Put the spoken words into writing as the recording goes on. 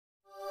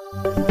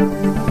Hi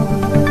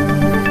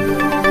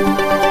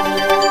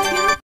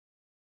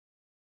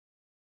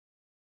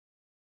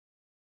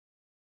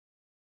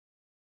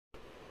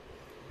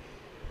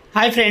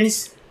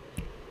friends,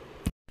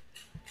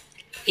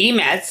 ई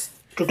maths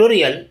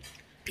tutorial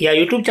या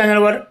YouTube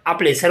चॅनलवर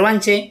आपले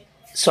सर्वांचे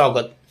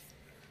स्वागत.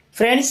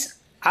 फ्रेंड्स,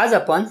 आज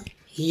आपण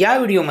या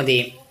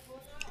व्हिडिओमध्ये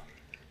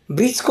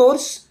bridge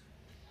course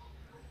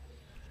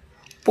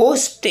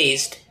post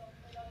test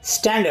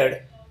standard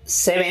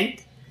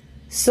 7th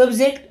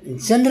subject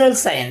general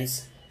science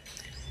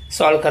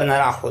solve करणार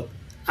आहोत.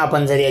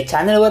 आपण जर या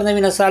चॅनलवर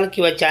नवीन असाल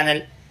किंवा चॅनल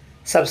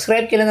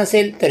सबस्क्राईब केलं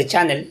नसेल तर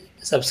चॅनल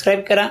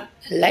सबस्क्राईब करा,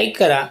 लाईक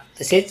करा,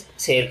 तसेच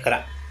शेअर करा.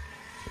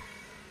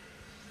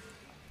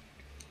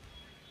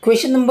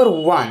 Question number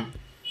 1.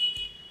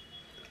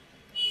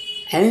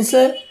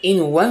 Answer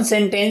in one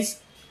sentence,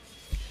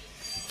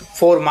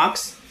 4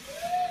 marks.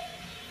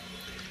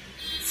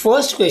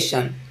 First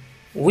question.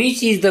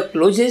 Which is the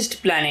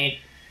closest planet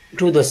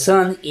to the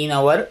sun in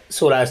our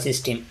solar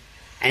system?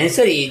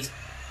 Answer is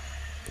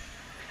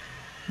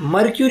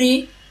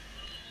Mercury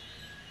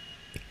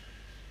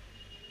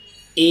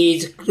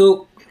is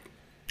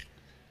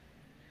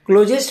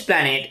closest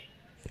planet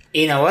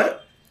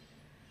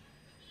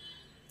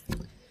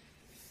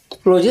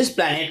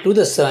to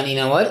the sun in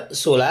our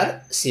solar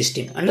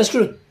system.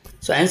 Understood?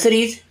 So answer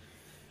is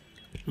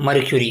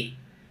Mercury.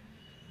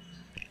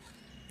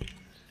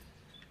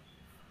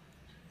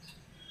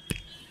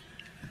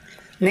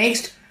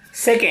 Next,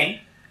 second,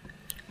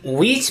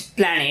 which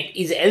planet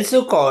is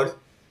also called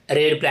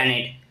red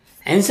planet?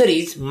 Answer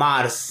is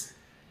Mars.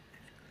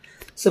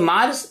 So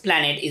Mars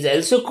planet is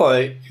also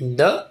called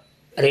the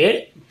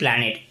red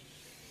planet.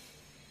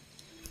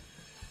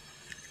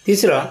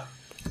 तीसरा,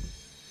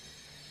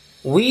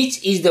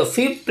 which is the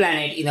 5th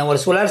planet in our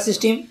solar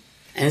system?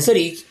 Answer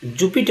is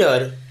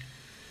Jupiter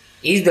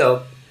is the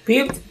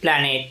 5th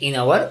planet in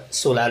our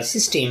solar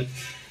system.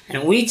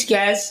 And which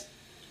gas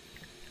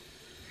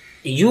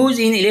used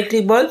in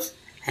electric bulbs?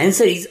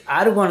 Answer is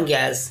argon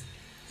gas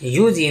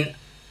used in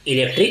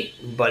electric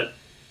bulb.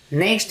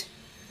 Next,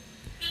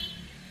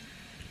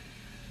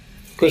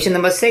 question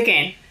number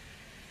 2.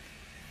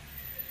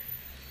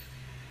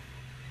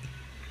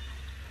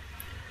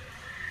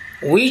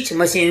 Which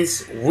machines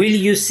will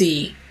you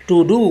see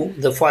to do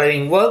the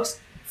following works?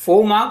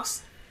 4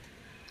 marks.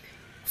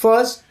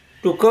 First,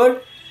 to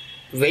cut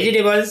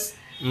vegetables,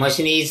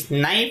 machine is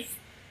knife.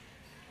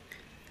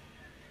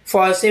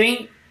 For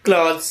saving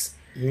clothes,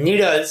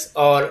 needles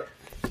or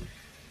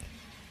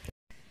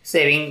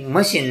saving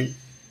machine.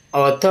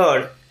 Or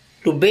third,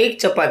 to bake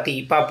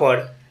chapati,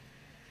 papad,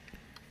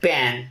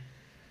 pan.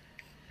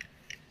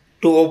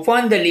 To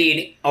open the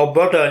lid of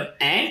bottle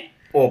and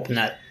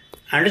opener.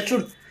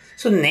 Understood?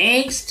 So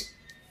next,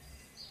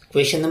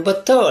 question number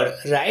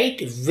 3.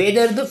 Write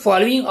whether the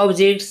following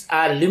objects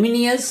are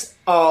luminous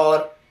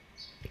or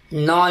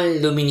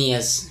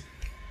non-luminous.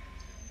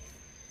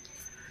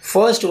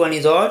 First one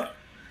is what?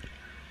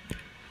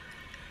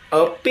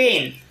 A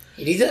pen.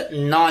 It is a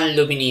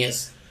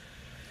non-luminous.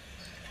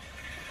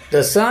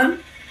 The sun,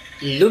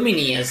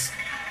 luminous.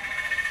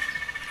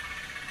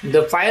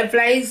 The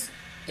fireflies,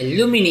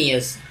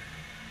 luminous.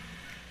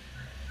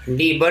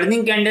 The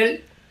burning candle,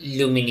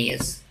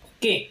 luminous.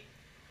 Okay.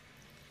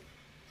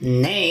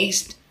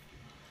 Next,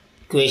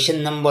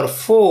 question number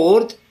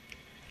 4.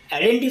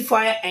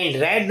 Identify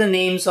and write the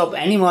names of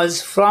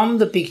animals from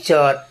the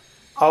picture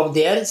of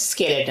their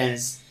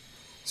skeletons.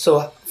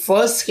 So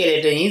first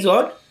skeleton is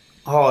what?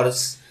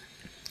 Horse.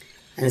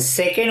 And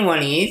second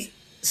one is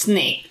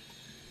snake.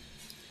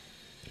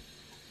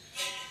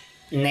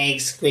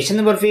 Next, question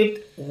number 5.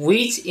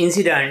 Which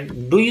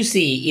incident do you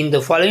see in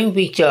the following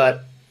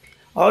picture?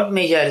 What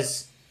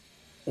measures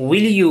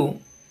will you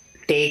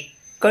take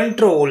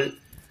control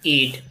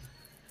it?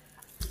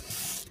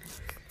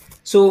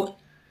 सो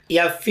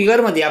या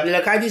फिगरमध्ये आपल्याला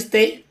काय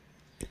दिसतंय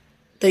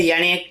तर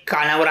याने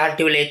कानावर हात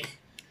ठेवलेत.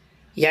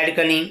 या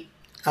ठिकाणी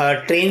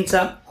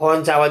ट्रेनचा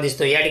हॉर्नचा आवाज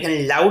दिसतो. या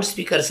ठिकाणी लाऊड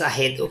स्पीकर्स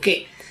आहेत. Okay,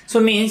 so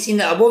means in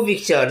the above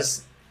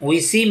pictures we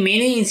see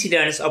many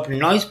incidents of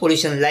noise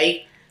pollution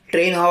like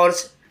train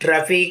horns,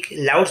 traffic,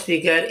 loud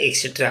speaker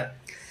etcetera.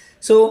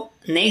 So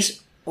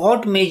next,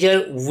 what major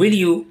will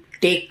you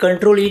take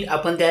control it?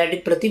 आपण त्यासाठी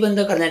प्रतिबंध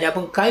करण्यासाठी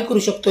आपण काय करू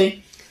शकतोय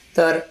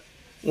तर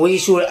we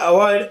should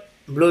avoid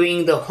blowing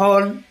the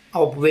horn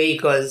of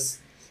vehicles.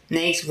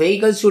 Next,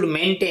 vehicles should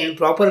maintain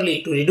properly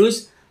to reduce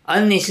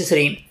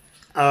unnecessary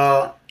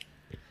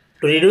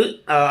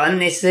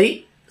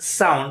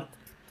sound.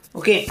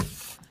 Okay.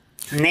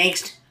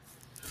 Next,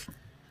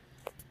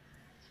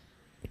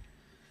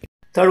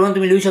 third one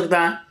तुम्ही लिहू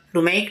शकता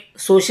to make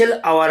social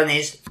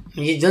awareness,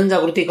 म्हणजे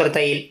जनजागृती करता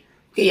येईल.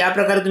 ओके, या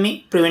प्रकारे तुम्ही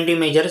प्रिव्हेंटिव्ह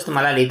मेजर्स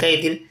तुम्हाला लिहिता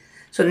येतील.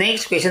 So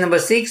next, question number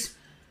 6.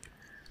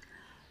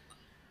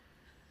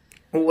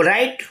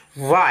 Write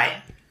why.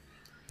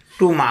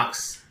 2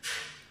 marks.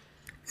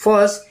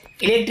 First,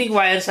 electric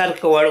wires are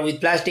covered with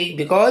plastic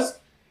because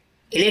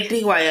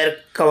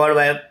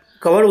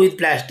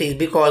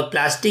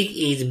plastic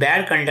is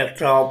bad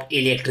conductor of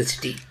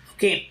electricity.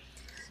 Okay.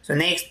 So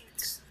next,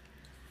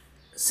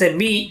 So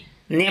B.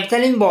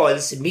 Naphthalene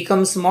balls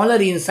become smaller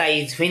in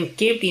size when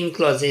kept in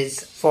closets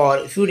for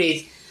few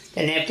days.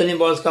 त्या नॅप्थलिन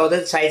balls काय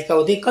होतात, size काय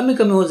होते, कमी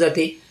कमी होत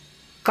जाते.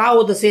 का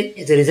होत असेल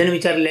याचं रिझन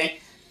विचारलं आहे.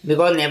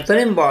 Because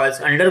नॅप्थलिन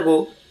balls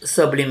undergo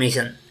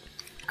sublimation.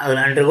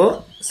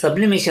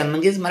 Sublimation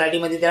म्हणजेच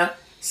मराठीमध्ये त्याला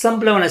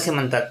संप्लवन असे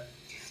म्हणतात.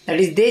 That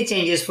is they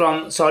changes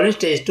from solid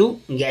stage two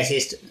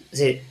gaseous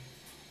state.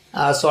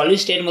 Solid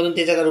स्टेटमधून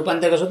त्याचं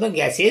रूपांतर कसं होतं,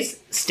 गॅसियस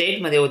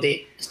स्टेटमध्ये होते.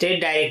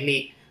 State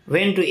directly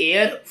when to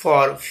air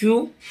for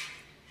few.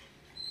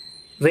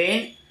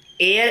 When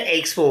air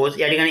expose,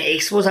 या ठिकाणी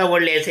एक्सपोज हा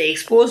वर्ड लिहायचा,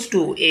 expose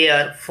to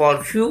air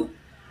for few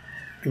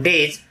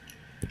days.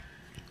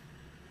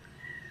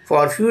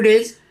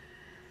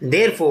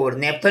 Therefore,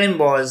 naphthalene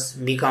balls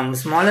become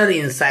smaller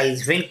in size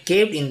when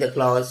kept in the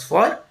closet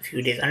for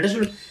few days.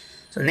 Understood?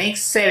 So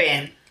next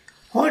 7.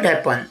 What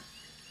happened?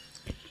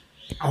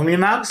 How many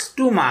marks?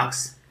 2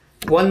 marks.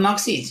 1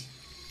 marks is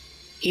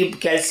if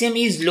calcium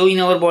is low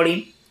in our body.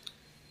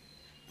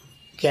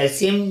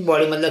 Calcium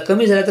body मधला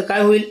कमी झाला तर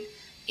काय होईल?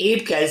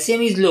 If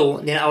calcium is low,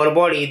 then our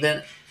body,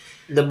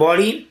 the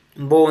body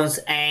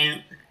bones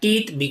and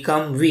teeth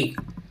become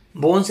weak.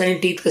 Bones आणि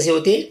teeth कसे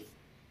होते?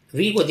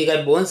 Week होती.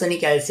 काय बोन्स आणि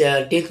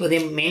टीथमध्ये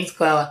मेन्स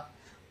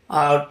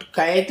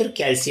काय तर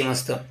कॅल्शियम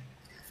असतं.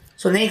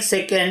 So next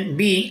second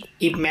B.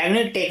 If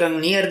magnet taken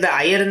near the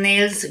iron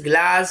nails,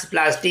 glass,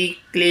 plastic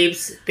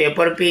clips,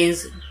 paper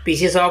pins,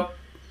 pieces of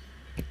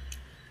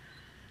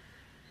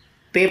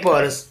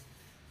papers.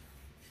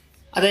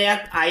 आता या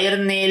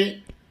iron nail,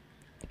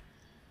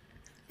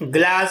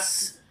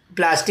 glass,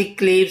 plastic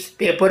clips,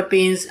 paper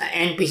pins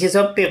and pieces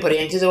of paper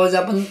यांच्याजवळ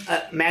जर आपण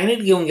magnet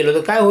घेऊन गेलो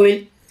तर काय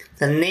होईल?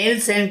 The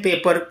nails and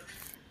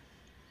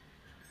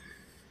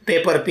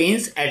paper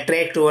pins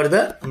attract toward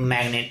the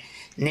magnet.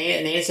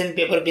 Nails and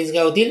paper pins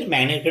काय होतील?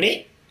 मॅग्नेटकडे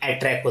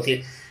अट्रॅक्ट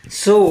होतील.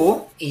 सो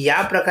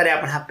या प्रकारे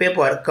आपण हा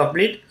पेपर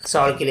कंप्लीट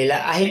सॉल्व केलेला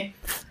आहे.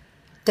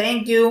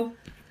 Thank you.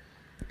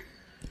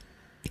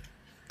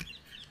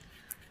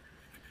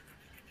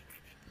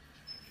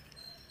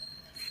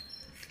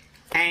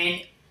 And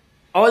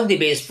all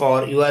the best for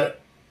your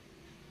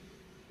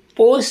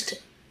post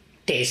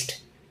test.